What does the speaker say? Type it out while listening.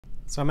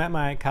So I'm at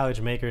my college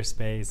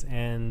makerspace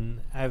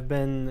and I've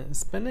been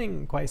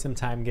spending quite some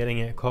time getting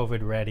it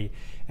COVID ready.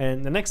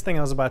 And the next thing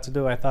I was about to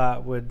do I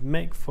thought would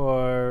make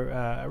for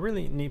a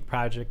really neat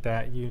project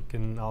that you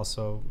can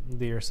also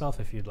do yourself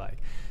if you'd like.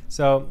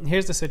 So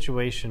here's the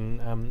situation.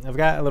 I've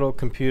got a little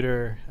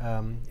computer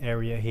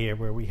area here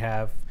where we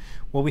have,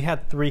 well, we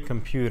had 3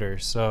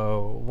 computers.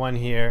 So one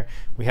here,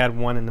 we had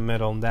one in the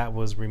middle, and that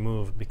was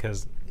removed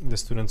because the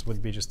students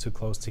would be just too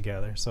close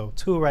together. So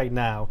 2 right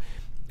now.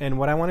 And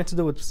what I wanted to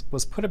do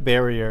was put a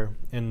barrier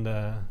in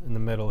the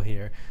middle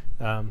here,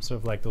 sort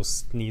of like those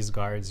sneeze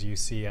guards you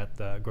see at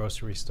the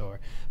grocery store.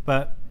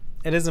 But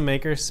it is a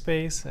maker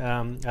space.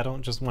 I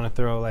don't just want to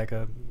throw like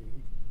a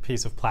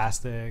piece of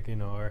plastic,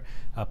 or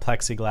a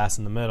plexiglass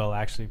in the middle.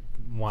 I actually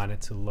want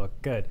it to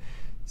look good.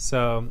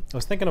 So I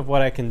was thinking of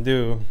what I can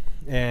do,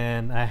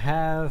 and I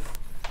have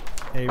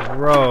a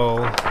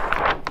roll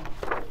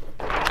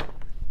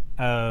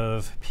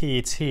of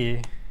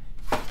PET.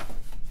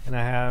 And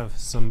I have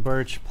some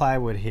birch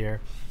plywood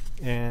here,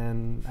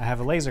 and I have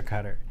a laser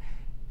cutter.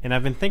 And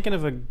I've been thinking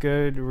of a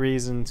good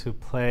reason to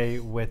play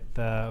with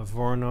the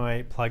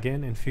Voronoi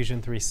plugin in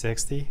Fusion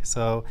 360.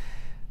 So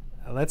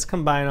let's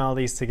combine all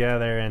these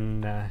together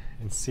and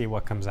see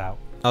what comes out.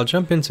 I'll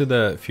jump into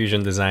the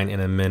Fusion design in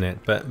a minute,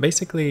 but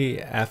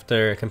basically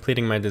after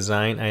completing my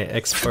design, I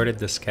exported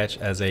the sketch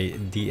as a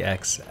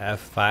Dxf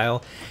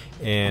file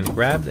and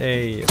grabbed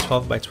a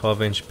 12 by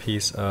 12 inch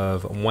piece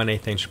of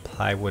 1/8 inch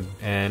plywood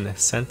and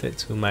sent it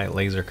to my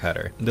laser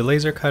cutter. The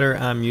laser cutter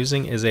I'm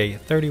using is a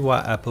 30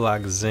 watt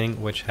Epilogue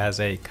Zing, which has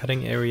a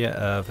cutting area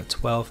of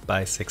 12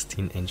 by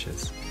 16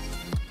 inches.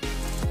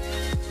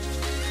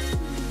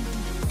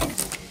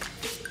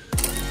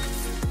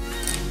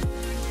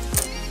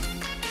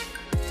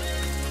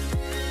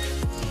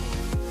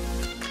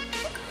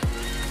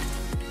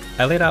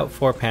 I laid out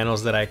 4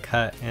 panels that I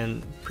cut,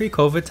 and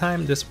pre-COVID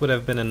time this would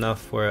have been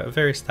enough for a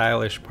very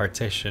stylish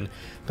partition,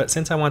 but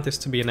since I want this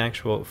to be an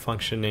actual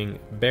functioning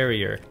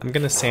barrier, I'm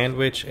going to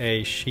sandwich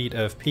a sheet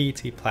of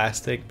PET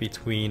plastic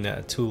between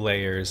 2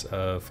 layers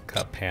of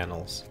cut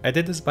panels. I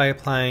did this by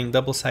applying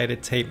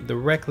double-sided tape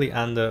directly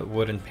on the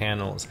wooden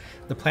panels.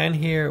 The plan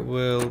here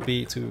will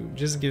be to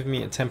just give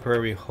me a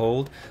temporary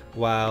hold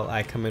while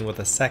I come in with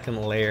a second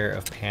layer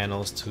of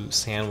panels to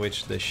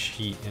sandwich the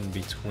sheet in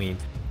between.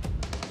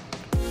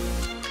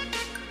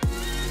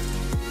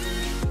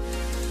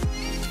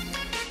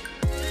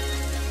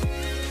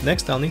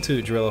 Next, I'll need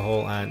to drill a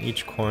hole on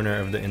each corner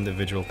of the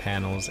individual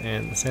panels,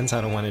 and since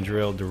I don't want to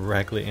drill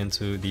directly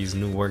into these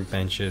new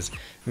workbenches,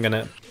 I'm going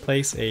to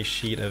place a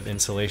sheet of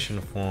insulation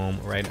foam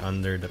right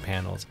under the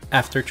panels.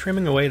 After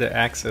trimming away the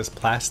excess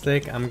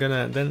plastic, I'm going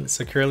to then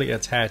securely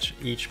attach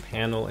each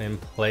panel in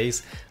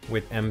place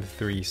with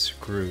M3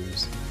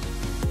 screws.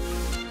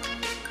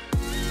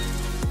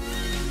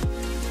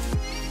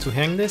 To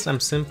hang this, I'm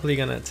simply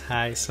going to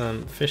tie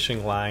some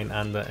fishing line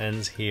on the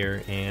ends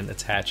here and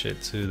attach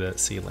it to the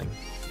ceiling.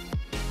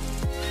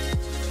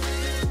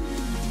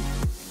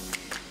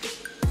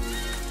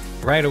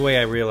 Right away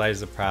I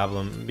realized the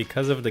problem.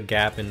 Because of the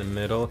gap in the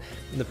middle,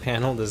 the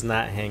panel does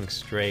not hang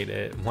straight.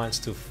 It wants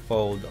to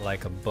fold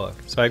like a book.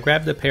 So I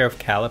grabbed a pair of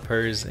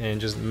calipers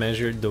and just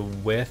measured the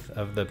width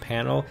of the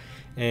panel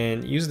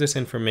and used this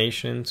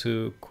information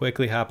to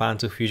quickly hop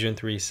onto Fusion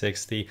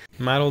 360,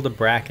 model the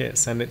bracket,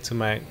 send it to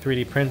my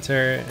 3D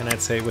printer, and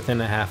I'd say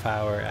within a half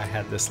hour I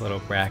had this little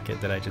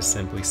bracket that I just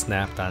simply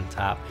snapped on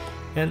top,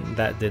 and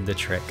that did the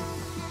trick.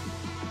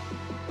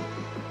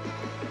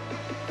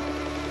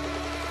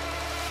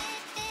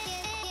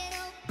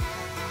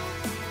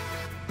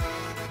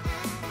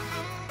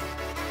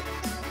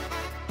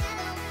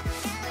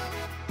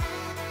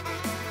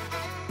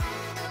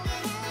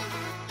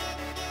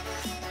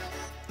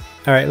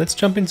 Alright, let's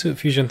jump into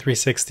Fusion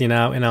 360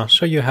 now, and I'll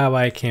show you how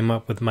I came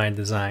up with my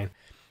design.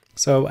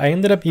 So I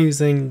ended up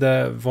using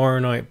the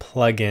Voronoi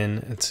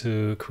plugin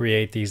to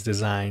create these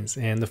designs,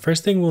 and the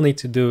first thing we'll need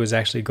to do is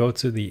actually go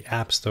to the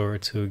App Store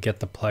to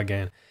get the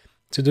plugin.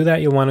 To do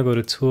that, you'll want to go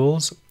to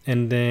Tools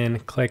and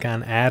then click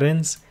on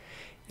Add-ins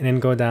and then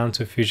go down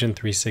to Fusion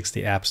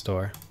 360 App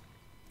Store.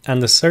 On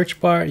the search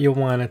bar, you'll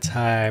want to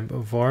type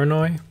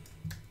Voronoi.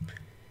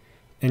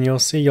 And you'll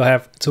see you'll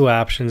have 2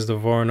 options, the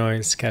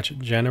Voronoi Sketch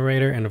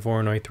Generator and the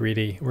Voronoi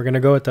 3D. We're going to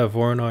go with the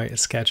Voronoi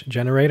Sketch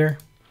Generator.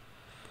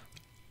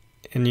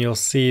 And you'll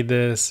see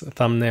this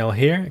thumbnail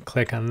here.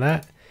 Click on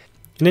that.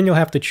 And then you'll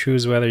have to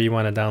choose whether you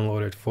want to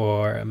download it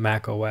for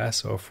Mac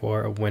OS or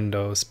for a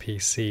Windows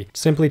PC.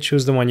 Simply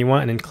choose the one you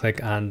want and then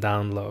click on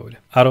download.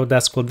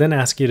 Autodesk will then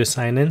ask you to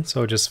sign in,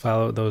 so just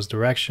follow those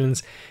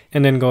directions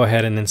and then go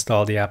ahead and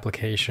install the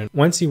application.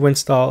 Once you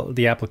install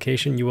the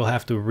application, you will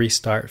have to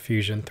restart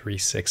Fusion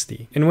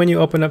 360. And when you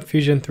open up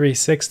Fusion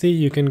 360,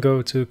 you can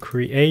go to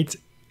Create,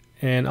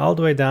 and all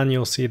the way down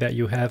you'll see that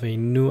you have a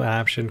new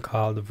option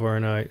called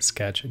Voronoi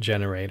Sketch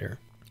Generator.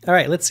 All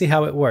right, let's see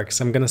how it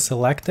works. I'm going to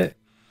select it.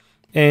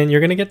 And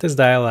you're going to get this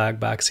dialog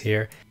box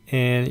here,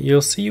 and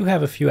you'll see you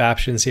have a few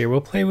options here.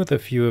 We'll play with a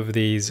few of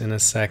these in a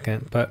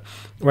second, but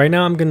right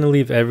now I'm going to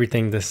leave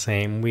everything the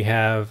same. We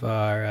have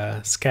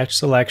our sketch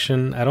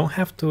selection. I don't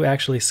have to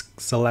actually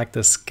select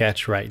a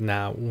sketch right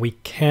now. We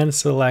can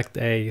select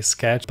a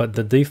sketch, but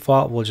the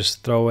default will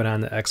just throw it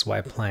on the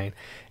XY plane.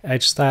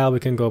 Edge style, we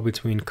can go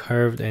between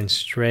curved and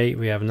straight.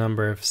 We have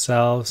number of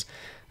cells,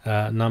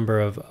 number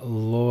of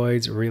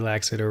lloids,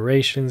 relax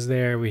iterations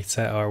there. We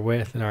set our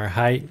width and our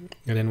height,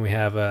 and then we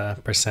have a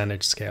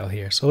percentage scale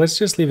here. So let's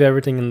just leave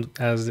everything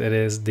as it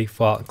is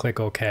default, click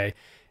OK,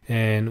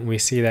 and we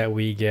see that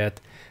we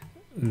get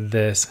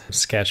this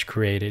sketch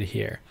created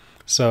here.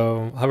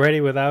 So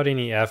already without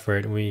any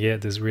effort, we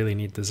get this really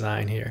neat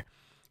design here.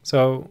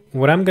 So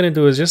what I'm going to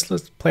do is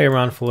let's play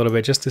around for a little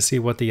bit just to see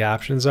what the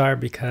options are,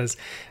 because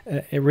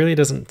it really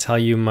doesn't tell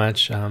you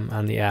much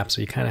on the app, so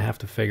you kind of have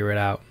to figure it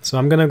out. So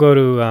I'm going to go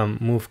to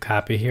move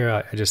copy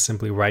here. I just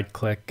simply right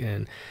click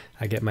and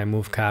I get my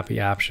move copy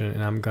option,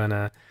 and I'm going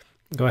to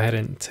go ahead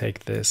and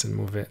take this and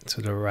move it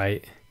to the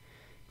right,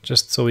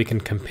 just so we can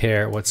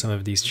compare what some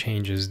of these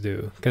changes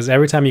do, because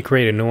every time you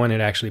create a new one,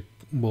 it actually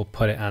will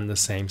put it on the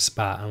same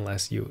spot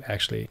unless you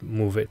actually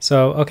move it.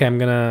 So okay, I'm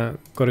gonna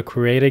go to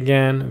create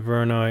again,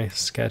 Voronoi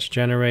sketch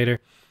generator.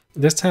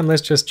 This time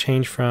let's just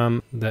change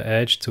from the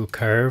edge to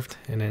curved,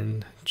 and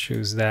then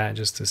choose that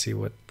just to see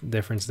what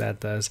difference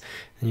that does.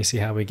 And you see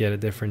how we get a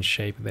different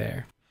shape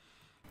there.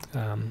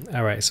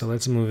 All right, so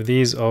let's move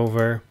these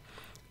over,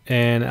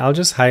 and I'll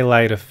just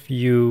highlight a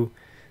few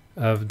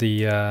of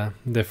the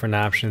different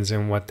options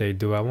and what they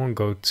do. I won't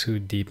go too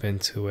deep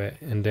into it,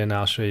 and then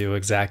I'll show you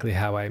exactly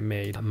how I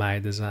made my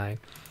design.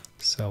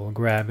 So we'll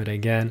grab it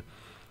again,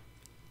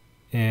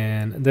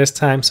 and this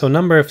time, so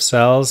number of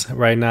cells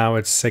right now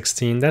it's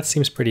 16. That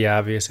seems pretty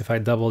obvious. If I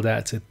double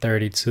that to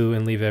 32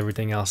 and leave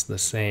everything else the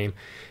same,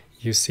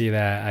 you see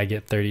that I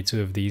get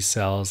 32 of these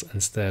cells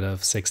instead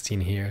of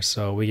 16 here.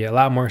 So we get a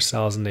lot more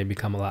cells and they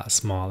become a lot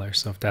smaller.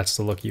 So if that's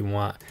the look you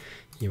want,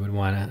 you would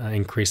want to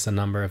increase the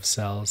number of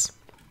cells.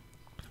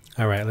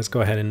 All right, let's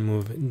go ahead and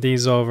move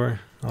these over.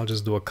 I'll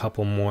just do a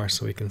couple more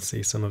so we can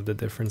see some of the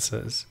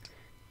differences.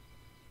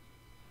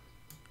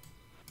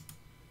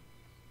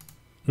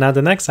 Now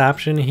the next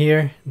option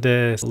here,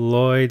 the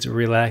lloids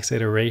relax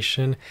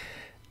iteration,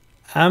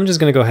 I'm just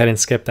going to go ahead and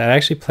skip that. I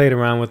actually played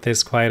around with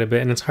this quite a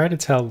bit, and it's hard to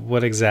tell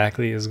what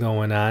exactly is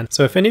going on.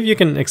 So if any of you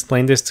can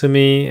explain this to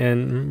me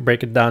and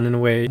break it down in a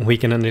way we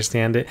can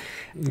understand it,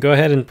 go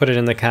ahead and put it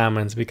in the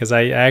comments, because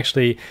I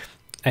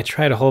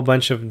tried a whole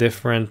bunch of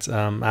different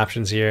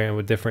options here and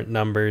with different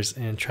numbers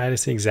and try to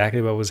see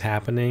exactly what was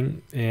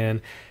happening. And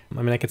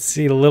I mean, I could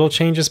see little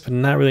changes, but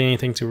not really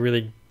anything to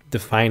really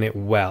define it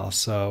well.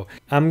 So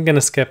I'm going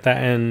to skip that,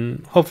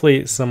 and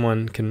hopefully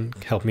someone can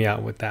help me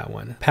out with that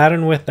one.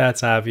 Pattern width,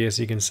 that's obvious.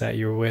 You can set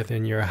your width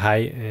and your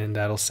height, and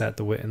that'll set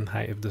the width and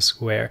height of the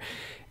square.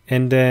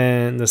 And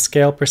then the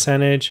scale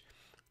percentage,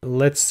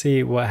 let's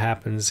see what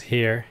happens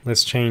here.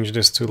 Let's change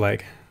this to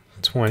like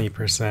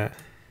 20%.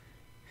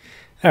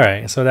 All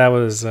right, so that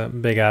was a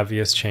big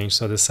obvious change.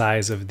 So the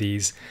size of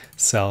these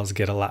cells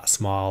get a lot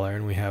smaller,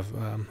 and we have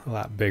a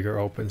lot bigger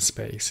open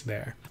space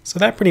there. So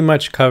that pretty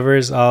much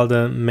covers all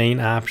the main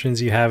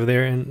options you have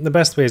there, and the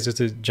best way is just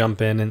to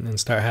jump in and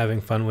start having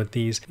fun with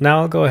these.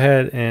 Now I'll go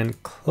ahead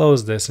and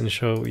close this and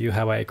show you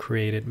how I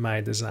created my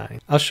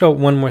design. I'll show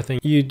one more thing.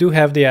 You do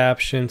have the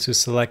option to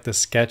select the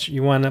sketch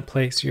you want to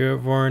place your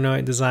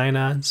Voronoi design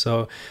on.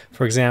 So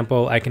for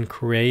example, I can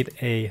create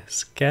a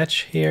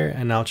sketch here,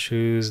 and I'll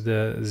choose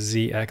the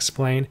ZX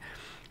plane.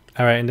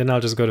 All right, and then I'll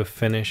just go to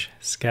finish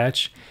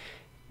sketch.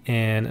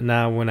 And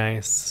now when I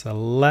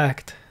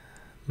select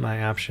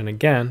my option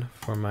again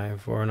for my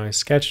Voronoi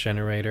sketch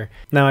generator,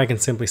 now I can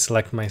simply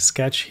select my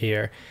sketch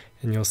here,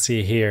 and you'll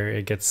see here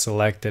it gets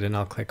selected, and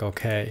I'll click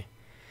OK.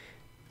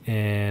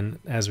 And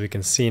as we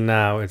can see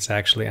now, it's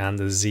actually on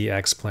the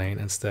ZX plane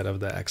instead of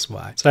the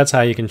XY. So that's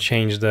how you can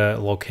change the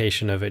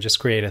location of it. Just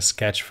create a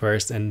sketch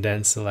first and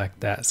then select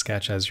that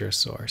sketch as your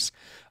source.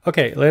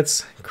 Okay,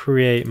 let's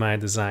create my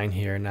design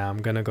here. Now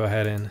I'm going to go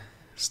ahead and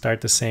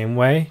start the same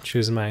way,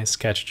 choose my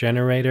sketch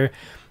generator.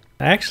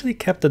 I actually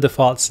kept the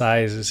default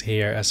sizes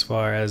here as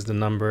far as the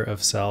number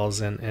of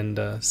cells and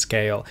the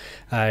scale.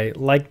 I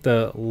liked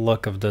the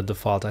look of the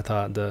default. I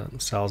thought the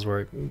cells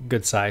were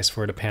good size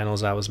for the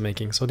panels I was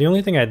making. So the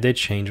only thing I did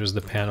change was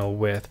the panel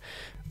width,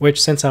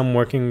 which, since I'm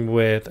working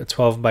with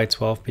 12 by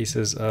 12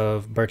 pieces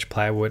of birch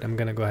plywood, I'm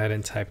going to go ahead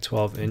and type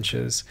 12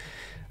 inches.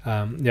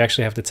 You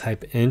actually have to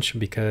type inch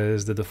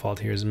because the default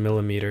here is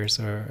millimeters,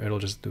 or it'll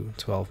just do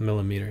 12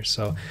 millimeters.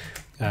 So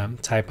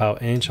type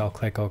out inch, I'll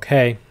click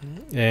OK,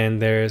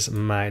 and there's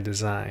my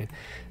design.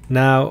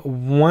 Now,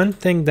 one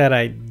thing that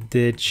I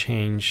did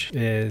change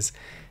is,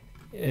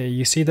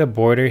 you see the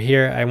border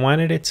here? I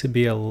wanted it to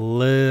be a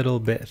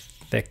little bit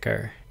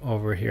thicker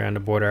over here on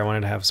the border. I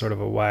wanted to have sort of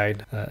a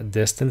wide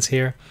distance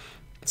here.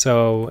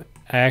 So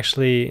I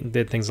actually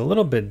did things a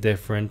little bit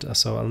different.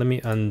 So let me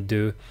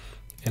undo,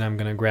 and I'm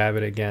going to grab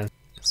it again.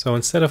 So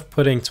instead of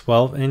putting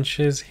 12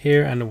 inches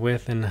here on the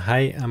width and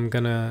height, I'm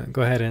gonna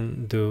go ahead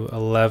and do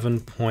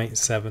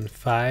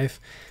 11.75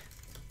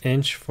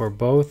 inch for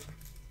both.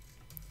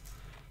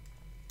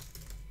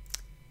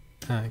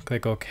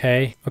 Click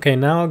OK. Okay,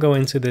 now I'll go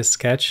into this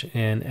sketch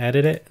and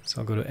edit it.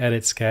 So I'll go to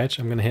Edit Sketch.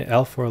 I'm gonna hit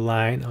L for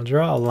line. I'll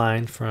draw a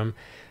line from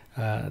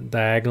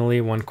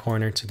diagonally one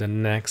corner to the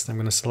next. I'm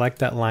going to select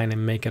that line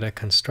and make it a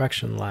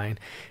construction line.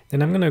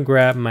 Then I'm going to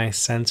grab my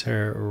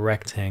center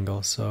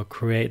rectangle. So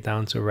create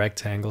down to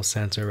rectangle,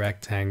 center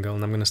rectangle.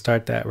 And I'm going to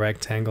start that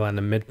rectangle on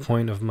the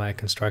midpoint of my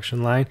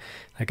construction line.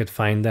 I could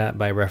find that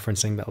by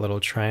referencing that little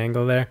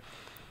triangle there.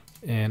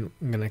 And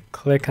I'm going to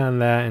click on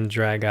that and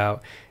drag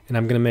out. And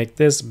I'm going to make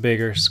this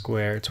bigger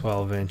square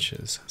 12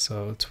 inches.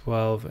 So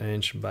 12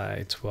 inch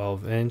by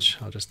 12 inch.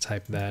 I'll just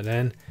type that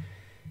in.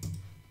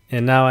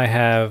 And now I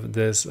have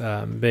this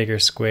bigger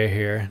square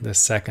here, the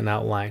second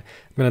outline.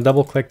 I'm going to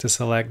double click to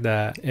select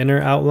that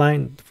inner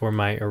outline for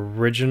my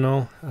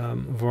original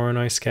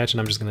Voronoi sketch,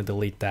 and I'm just going to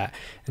delete that.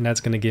 And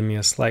that's going to give me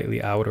a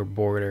slightly outer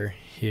border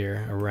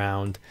here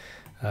around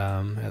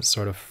as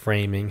sort of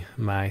framing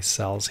my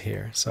cells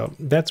here. So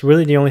that's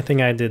really the only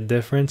thing I did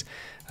different.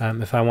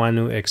 If I want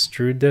to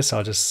extrude this,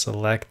 I'll just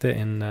select it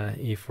in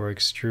E for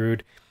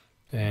extrude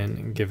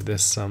and give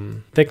this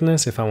some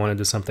thickness if I want to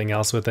do something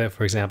else with it.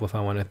 For example, if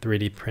I want to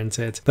 3D print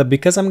it. But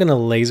because I'm going to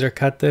laser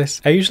cut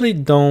this, I usually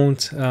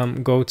don't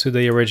go to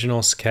the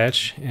original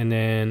sketch and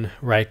then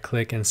right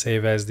click and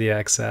save as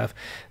Dxf.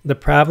 The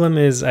problem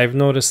is I've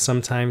noticed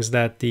sometimes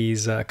that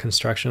these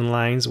construction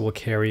lines will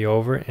carry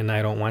over and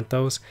I don't want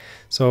those.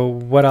 So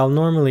what I'll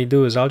normally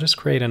do is I'll just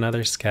create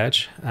another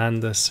sketch on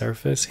the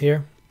surface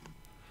here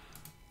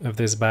of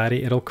this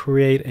body. It'll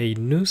create a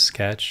new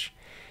sketch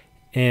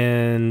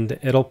and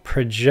it'll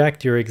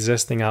project your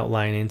existing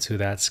outline into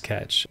that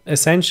sketch.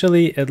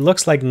 Essentially, it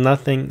looks like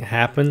nothing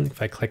happened.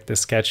 If I click the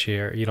sketch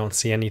here, you don't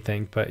see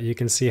anything, but you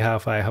can see how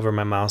if I hover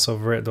my mouse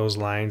over it, those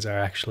lines are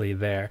actually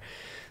there.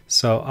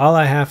 So all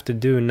I have to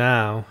do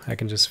now, I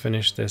can just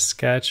finish this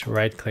sketch,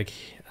 right click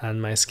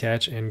on my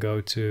sketch and go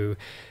to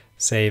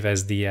save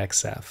as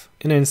Dxf,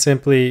 and then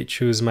simply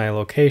choose my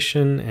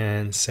location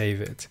and save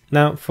it.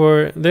 Now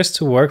for this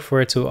to work, for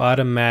it to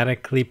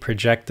automatically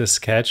project the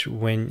sketch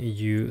when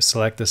you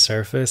select the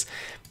surface,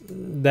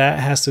 that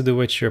has to do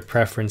with your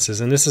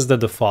preferences, and this is the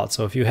default.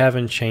 So if you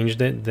haven't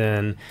changed it,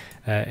 then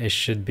it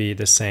should be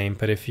the same.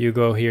 But if you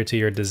go here to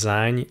your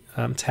design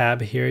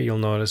tab here, you'll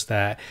notice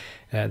that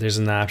there's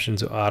an option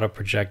to auto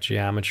project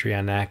geometry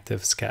on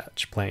active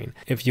sketch plane.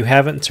 If you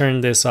haven't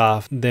turned this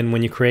off, then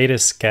when you create a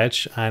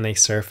sketch on a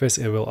surface,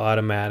 it will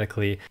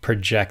automatically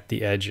project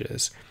the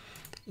edges.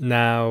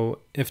 Now,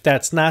 if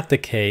that's not the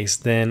case,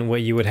 then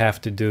what you would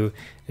have to do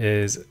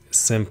is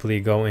simply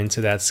go into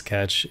that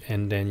sketch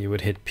and then you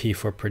would hit P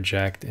for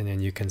project, and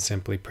then you can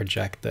simply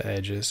project the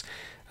edges.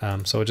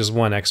 So just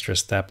one extra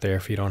step there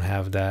if you don't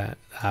have that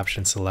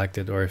option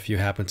selected, or if you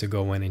happen to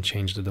go in and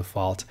change the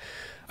default.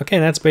 Okay,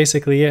 that's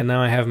basically it.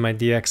 Now I have my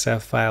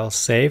Dxf file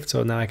saved,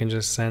 so now I can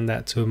just send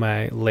that to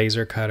my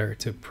laser cutter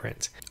to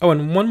print. Oh,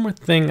 and one more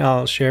thing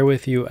I'll share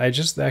with you. I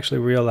just actually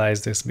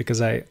realized this because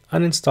I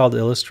uninstalled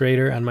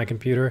Illustrator on my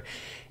computer,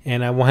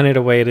 and I wanted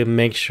a way to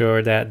make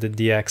sure that the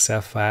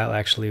Dxf file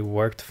actually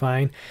worked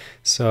fine.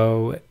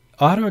 So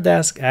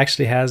Autodesk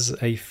actually has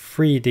a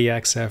free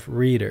Dxf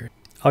Reader.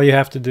 All you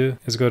have to do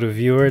is go to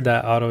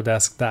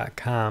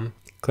viewer.autodesk.com,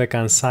 click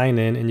on sign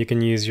in, and you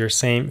can use your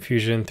same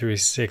Fusion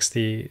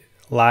 360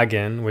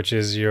 login, which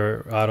is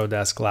your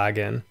Autodesk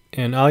login.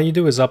 And all you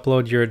do is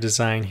upload your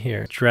design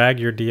here. Drag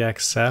your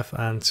Dxf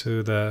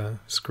onto the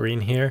screen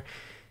here.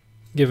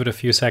 Give it a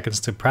few seconds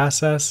to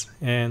process,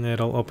 and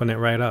it'll open it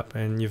right up.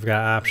 And you've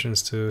got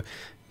options to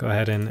go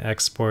ahead and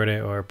export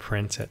it or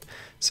print it.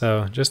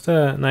 So just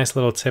a nice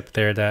little tip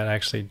there that I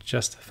actually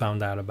just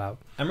found out about.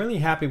 I'm really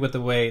happy with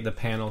the way the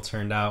panel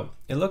turned out.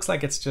 It looks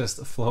like it's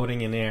just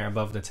floating in air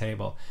above the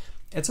table.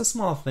 It's a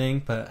small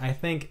thing, but I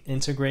think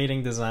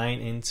integrating design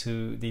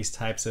into these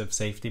types of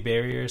safety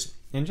barriers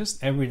and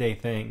just everyday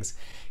things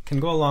can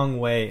go a long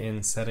way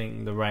in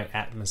setting the right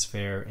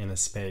atmosphere in a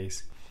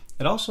space.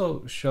 It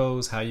also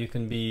shows how you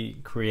can be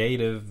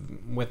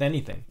creative with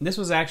anything. This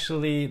was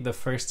actually the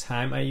first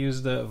time I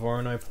used the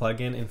Voronoi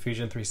plugin in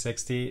Fusion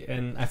 360,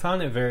 and I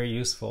found it very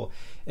useful.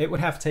 It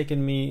would have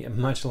taken me a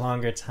much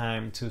longer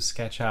time to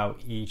sketch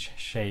out each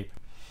shape.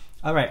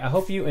 Alright, I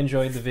hope you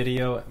enjoyed the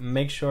video.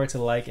 Make sure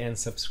to like and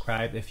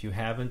subscribe if you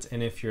haven't,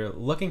 and if you're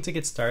looking to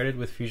get started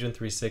with Fusion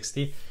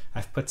 360,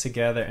 I've put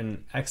together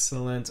an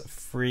excellent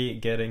free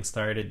getting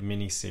started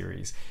mini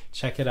series.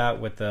 Check it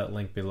out with the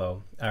link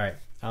below. Alright,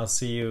 I'll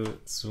see you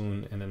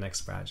soon in the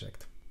next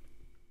project.